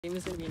Hi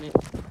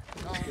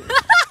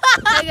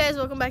guys,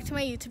 welcome back to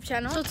my YouTube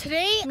channel. So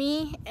today,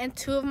 me and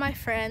two of my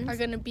friends are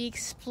gonna be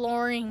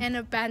exploring an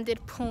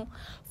abandoned pool.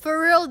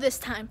 For real this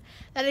time.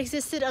 That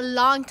existed a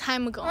long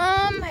time ago.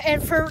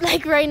 And for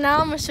like right now,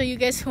 I'm gonna show you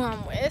guys who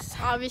I'm with.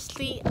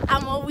 Obviously,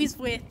 I'm always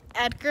with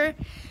Edgar,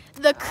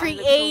 the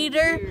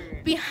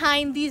creator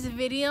behind these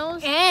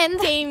videos, and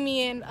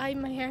Damien.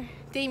 My hair.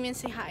 Damien,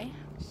 say hi.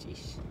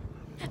 Sheesh.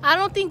 I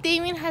don't think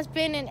Damien has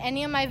been in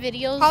any of my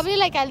videos. Probably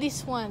like at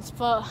least once,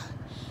 but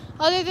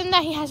other than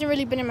that, he hasn't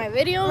really been in my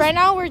videos. Right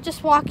now, we're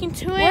just walking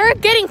to it. We're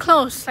getting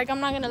close, like I'm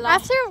not gonna lie.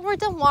 After we're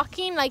done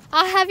walking, like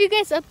I'll have you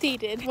guys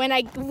updated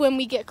when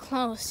we get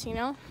close, you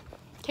know?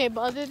 Okay,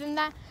 but other than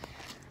that,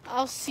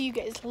 I'll see you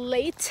guys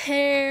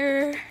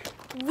later.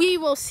 We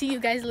will see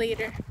you guys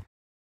later.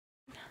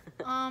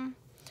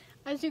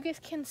 As you guys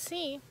can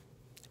see,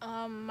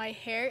 my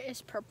hair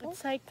is purple.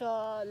 It's like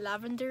a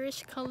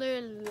lavenderish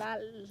color,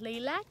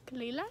 lilac?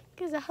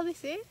 Is that how they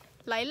say it?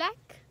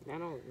 Lilac? I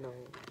don't know.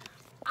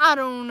 I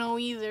don't know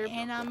either,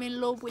 and I'm in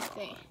love with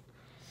it.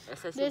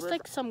 There's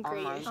like some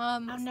grays.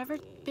 I've never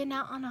been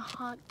out on a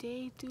hot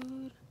day,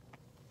 dude.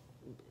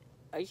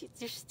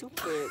 You're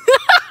stupid.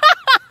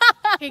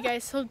 Okay,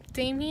 guys, so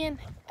Damien,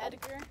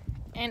 Edgar,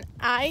 and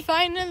I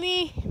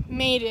finally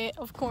made it,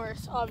 of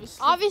course,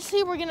 obviously.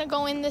 Obviously, we're gonna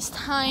go in this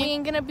time. We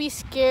ain't gonna be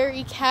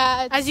scary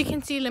cats. As you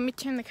can see, let me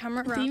turn the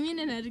camera around. Damien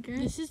and Edgar,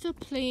 this is the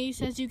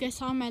place, as you guys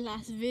saw in my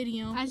last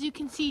video. As you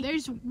can see,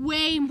 there's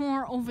way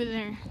more over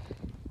there.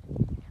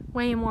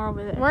 Way more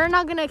over there. We're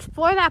not gonna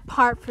explore that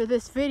part for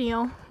this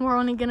video. We're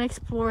only gonna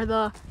explore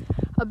the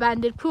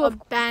abandoned pool,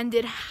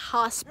 abandoned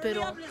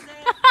hospital.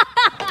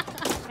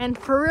 And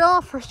for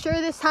real, for sure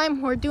this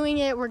time we're doing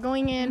it. We're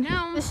going in.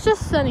 Now it's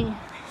just sunny.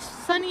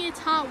 Sunny, it's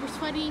hot, we're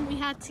sweating. We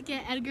had to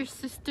get Edgar's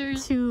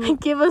sisters to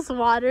give us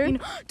water. You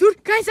know,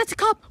 dude, guys, that's a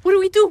cop. What do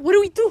we do? What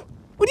do we do?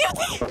 What do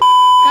you think?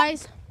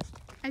 Guys,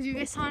 as you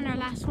guys saw in our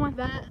last one,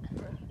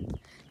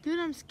 dude,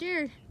 I'm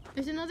scared.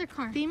 There's another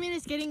car. Damien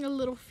is getting a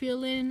little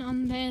feel-in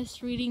on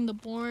this, reading the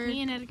board.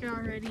 Me and Edgar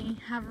already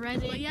have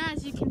read it. But yeah,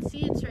 as you can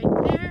see, it's right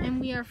there.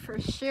 And we are for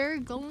sure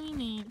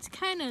going in. It's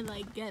kind of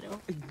like ghetto.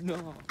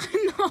 No.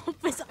 No,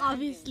 but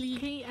obviously.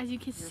 Okay, as you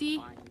can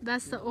see,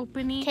 that's the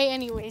opening. Okay,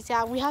 anyways,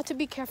 yeah, we have to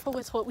be careful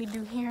with what we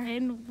do here.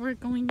 And we're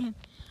going in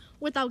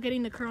without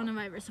getting the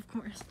coronavirus, of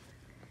course.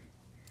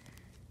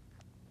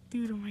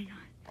 Dude, oh my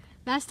god.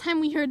 Last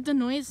time we heard the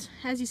noise,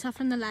 as you saw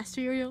from the last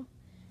video,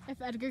 if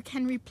Edgar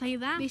can replay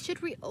that, they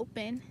should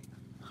reopen.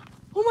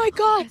 Oh my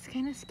god! It's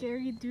kind of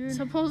scary, dude.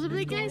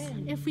 Supposedly, guys,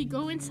 if we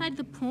go inside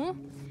the pool,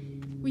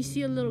 we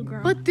see a little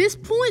girl. But this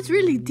pool is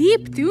really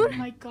deep, dude. Oh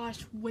my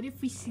gosh, what if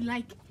we see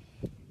like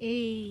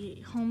a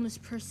homeless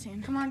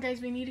person? Come on, guys,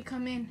 we need to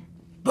come in.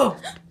 Boom!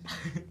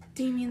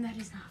 Damien, that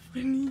is not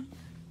funny.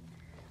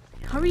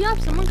 Hurry up,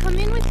 someone come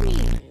in with me.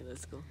 Okay,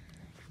 let's go.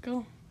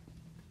 Go.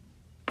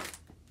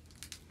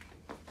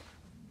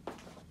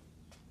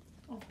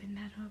 Open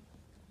that up.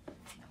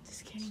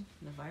 Just kidding.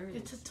 The virus.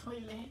 It's a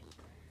toilet.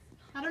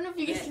 I don't know if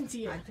you guys can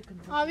see it.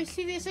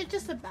 Obviously, these are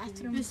just the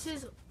bathroom. This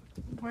is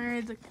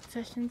where the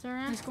concessions are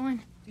at. Let's go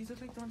in. These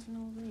look like the ones from the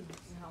movie. This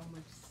is how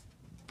much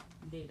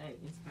daylight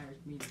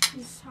inspired me.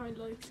 This is how it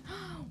looks.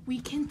 We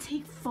can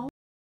take photos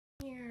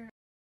here.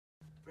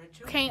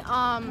 Okay,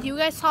 you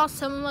guys saw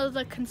some of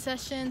the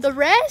concessions. The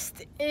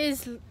rest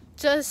is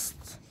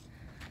just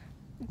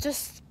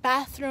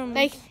bathrooms.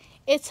 Like,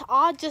 it's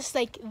all just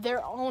like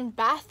their own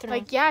bathroom.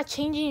 Like, yeah,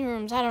 changing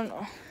rooms. I don't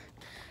know.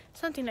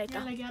 Something like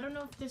that. Like, I don't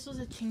know if this was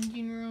a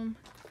changing room.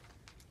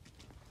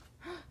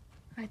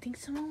 I think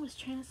someone was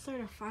trying to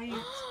start a fire.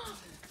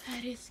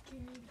 That is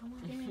scary. Come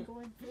on, Damien, go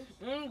in first.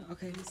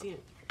 Okay, let's see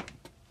it.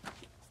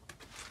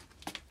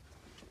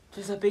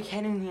 There's a big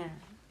head in here.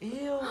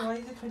 Ew, why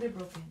is the toilet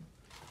broken?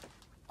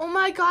 Oh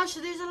my gosh,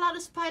 there's a lot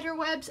of spider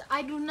webs.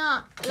 I do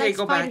not Okay, like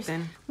go spiders. back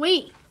then.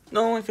 Wait.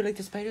 No, I feel like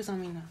the spider's on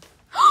me now.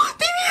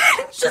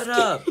 Damien! Shut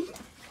up.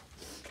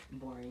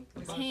 Boring.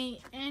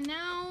 Okay, and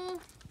now,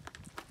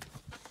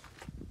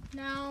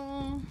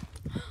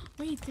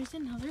 wait, there's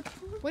another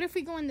pool? What if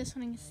we go in this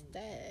one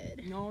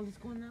instead? No, let's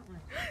go in that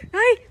one.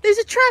 Hey, there's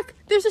a truck!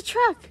 There's a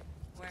truck!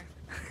 Where?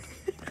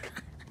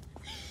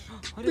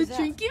 What The is that?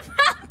 drinking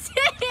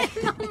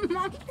fountain! Oh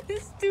my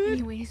goodness, dude.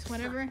 Anyways,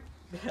 whatever.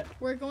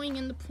 We're going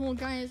in the pool,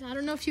 guys. I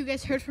don't know if you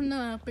guys heard from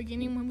the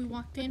beginning when we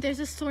walked in. There's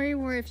a story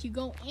where if you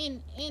go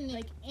in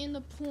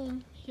the pool,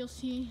 you'll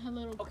see a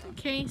little.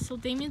 Okay, so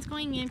Damien's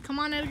going in. Come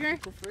on, Edgar.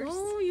 Go first.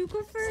 Oh, you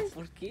go first.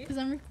 ¿Por qué? Because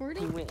I'm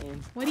recording. He went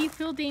in. What do you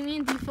feel,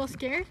 Damien? Do you feel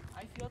scared?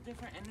 I feel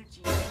different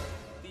energy.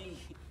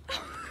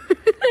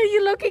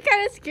 You look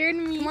kind of scared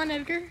me. Come on,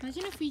 Edgar.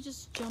 Imagine if we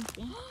just jump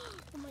in.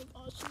 Oh my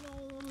gosh, no.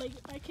 Like,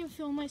 I can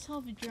feel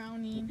myself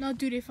drowning. No,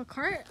 dude, if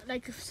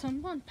if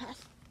someone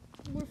passed,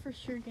 we're for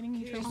sure getting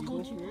in trouble. I'll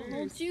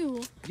hold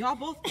you. Y'all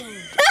both go.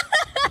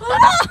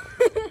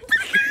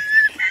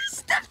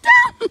 Step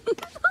down!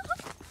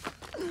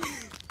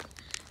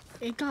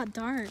 It got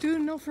dark.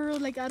 Dude, no, for real.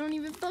 Like, I don't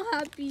even feel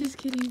happy. Just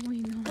kidding.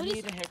 Wait, no. I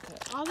need a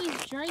haircut. All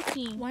this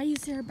drinking. Why is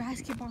there a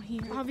basketball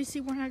here?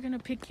 Obviously, we're not going to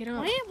pick it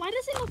up. Why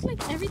does it look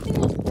like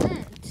everything was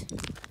burnt?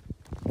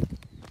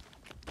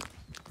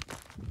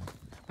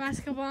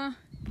 basketball.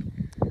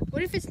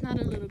 What if it's not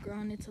a little girl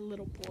and it's a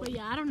little boy? But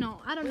yeah, I don't know.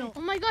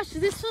 Oh my gosh,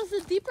 this was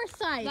the deeper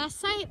side. That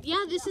side,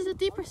 yeah, this is a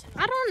deeper side.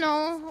 I don't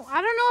know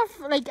if,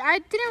 like, I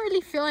didn't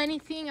really feel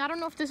anything. I don't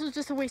know if this was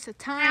just a waste of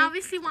time. I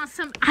obviously want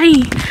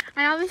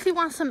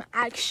some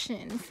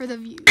action for the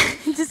views.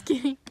 Just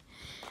kidding.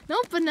 No,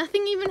 but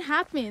nothing even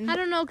happened. I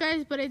don't know,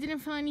 guys, but I didn't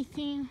feel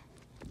anything.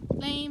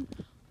 Lame.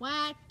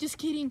 Whack. Just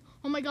kidding.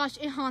 Oh my gosh,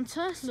 it haunts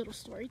us. Little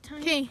story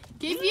time. Okay,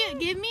 give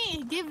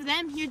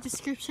them your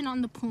description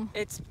on the pool.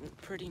 It's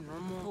pretty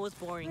normal. It was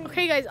boring.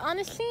 Okay, guys,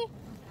 honestly,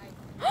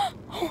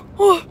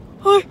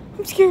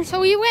 I'm scared.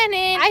 So we went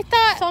in. I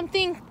thought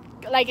something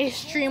like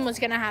extreme was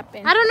gonna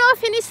happen. I don't know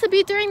if it needs to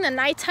be during the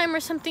nighttime or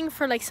something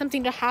for like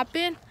something to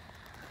happen.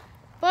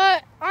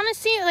 But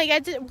honestly, like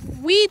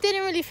we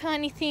didn't really feel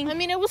anything. I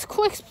mean, it was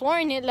cool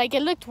exploring it. Like,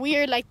 it looked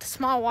weird, like the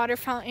small water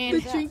fountain,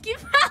 the drinking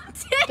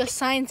fountain, the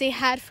signs they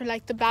had for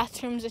like the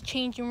bathrooms, the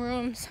changing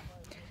rooms.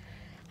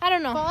 I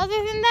don't know. But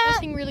other than that,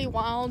 nothing really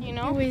wild, you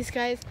know. Anyways,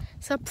 guys,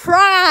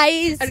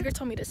 surprise! Edgar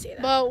told me to say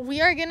that. But we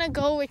are gonna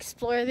go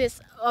explore this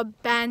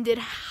abandoned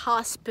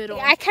hospital.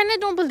 I kind of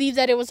don't believe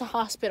that it was a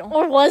hospital.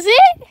 Or was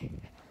it?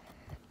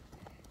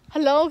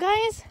 Hello,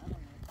 guys?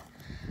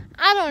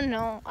 I don't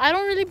know. I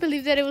don't really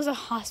believe that it was a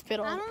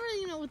hospital. I don't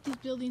really know what these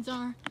buildings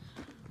are.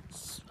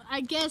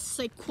 I guess,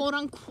 like, quote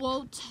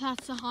unquote,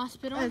 that's a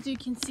hospital. As you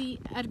can see,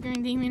 Edgar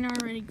and Damien are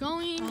already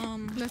going.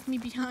 Left me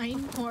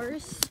behind, of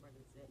course.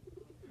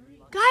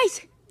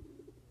 Guys!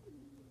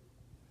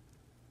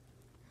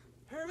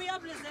 Hurry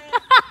up, Lizette!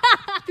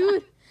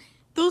 Dude,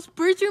 those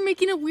birds are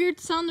making a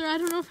weird sound there. I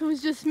don't know if it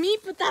was just me,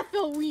 but that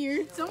felt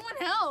weird. Someone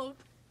help.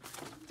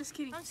 Just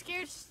kidding. I'm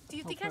scared. Do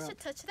you think I should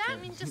touch that? I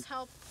mean, just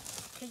help.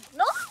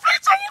 No, I'm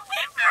trying to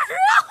leave her.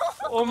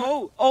 Oh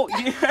no! Oh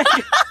yeah!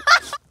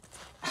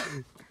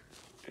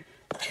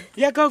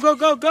 Yeah, go!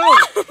 Apúrale!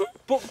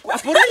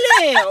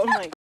 Oh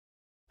my!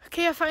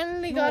 Okay, I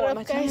finally got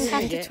up, guys.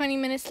 After 20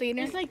 minutes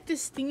later, it's like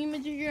this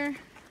thingy-majigger.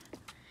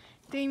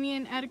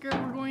 Damien, Edgar,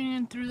 we're going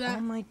in through that.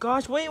 Oh my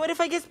gosh! Wait, what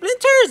if I get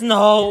splinters?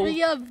 No!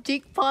 Hurry up,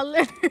 Jake Paul.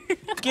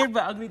 Scared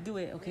but ugly. Do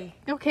it, okay?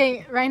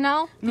 Okay, right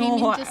now, No,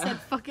 Damien just said,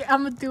 "Fuck it,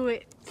 I'm gonna do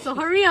it." So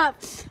hurry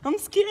up. I'm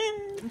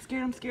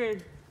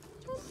scared.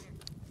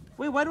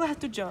 Wait, why do I have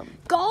to jump?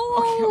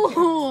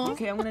 Go!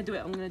 Okay, I'm gonna do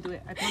it.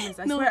 I promise.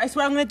 I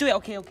swear I'm gonna do it.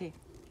 Okay.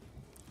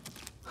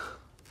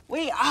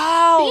 Wait,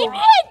 ow!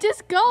 Damien,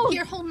 just go!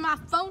 Here, hold my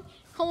phone.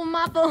 Oh, I'm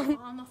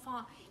gonna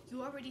fall.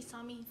 You already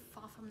saw me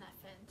fall from that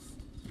fence.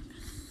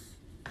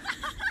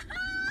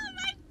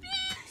 My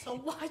face! So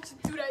watch,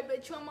 dude, I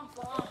bet you I'm gonna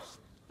fall.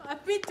 I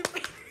bet you.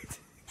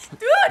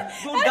 Dude! I'm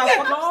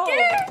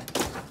scared!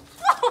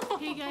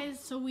 Okay, guys,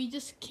 so we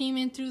just came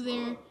in through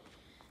there.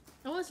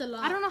 That was a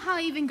lot. I don't know how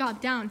I even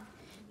got down.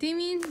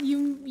 Damien,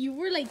 you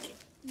were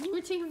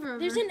taking forever.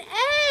 There's an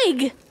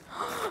egg!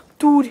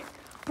 Dude,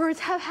 birds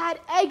have had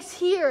eggs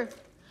here.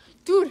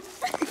 Dude,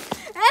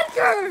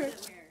 Edgar!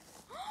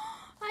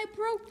 I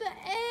broke the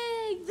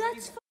egg.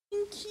 That's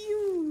fucking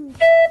cute.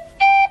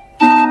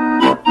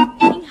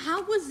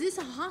 How was this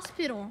a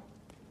hospital?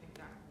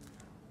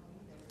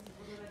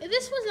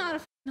 This was not a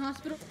fucking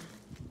hospital.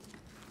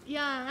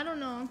 Yeah, I don't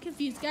know. I'm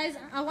confused. Guys,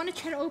 I want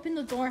to try to open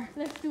the door.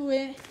 Let's do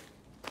it.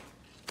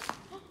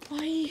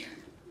 Ay,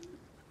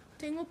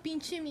 tengo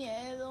pinche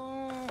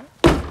miedo.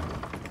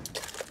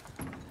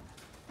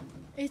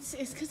 It's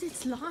because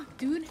it's locked,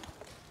 dude.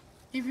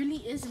 It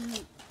really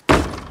isn't.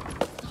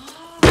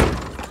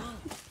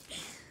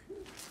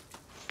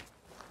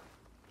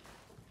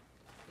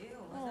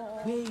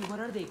 Wait, what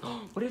are they?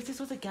 What if this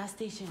was a gas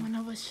station? One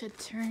of us should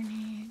turn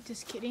it.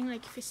 Just kidding,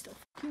 like if it still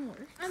fucking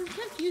works. I'm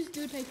confused,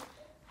 dude. Like,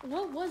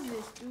 what was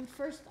this, dude?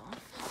 First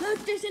off, look,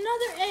 there's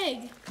another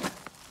egg.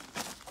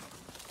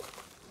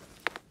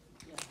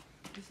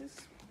 This is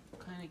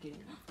kind of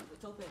getting.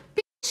 It's open.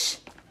 Bitch,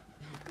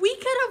 we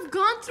could have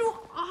gone through.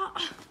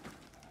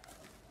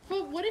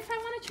 But what if I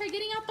want to try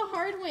getting out the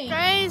hard way?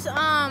 Guys,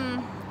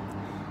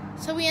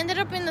 so we ended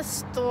up in the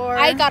store.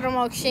 I got a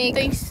milkshake.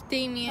 Thanks,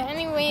 Damien.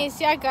 Anyways,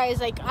 yeah, guys,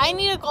 like, I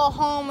need to go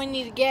home. I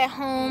need to get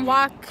home.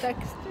 Walk.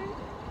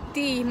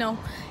 Dexter? No.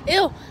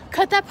 Ew.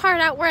 Cut that part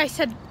out where I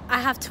said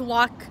I have to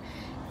walk.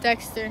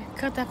 Dexter.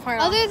 Cut that part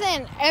out. Other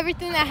than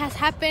everything that has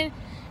happened,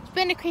 it's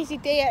been a crazy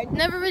day. I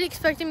never really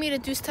expected me to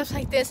do stuff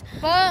like this.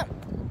 But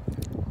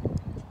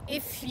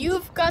if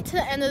you've got to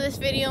the end of this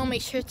video,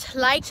 make sure to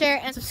like, share,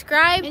 and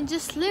subscribe. And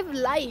just live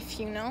life,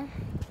 you know.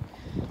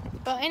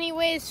 But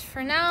anyways,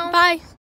 for now, bye.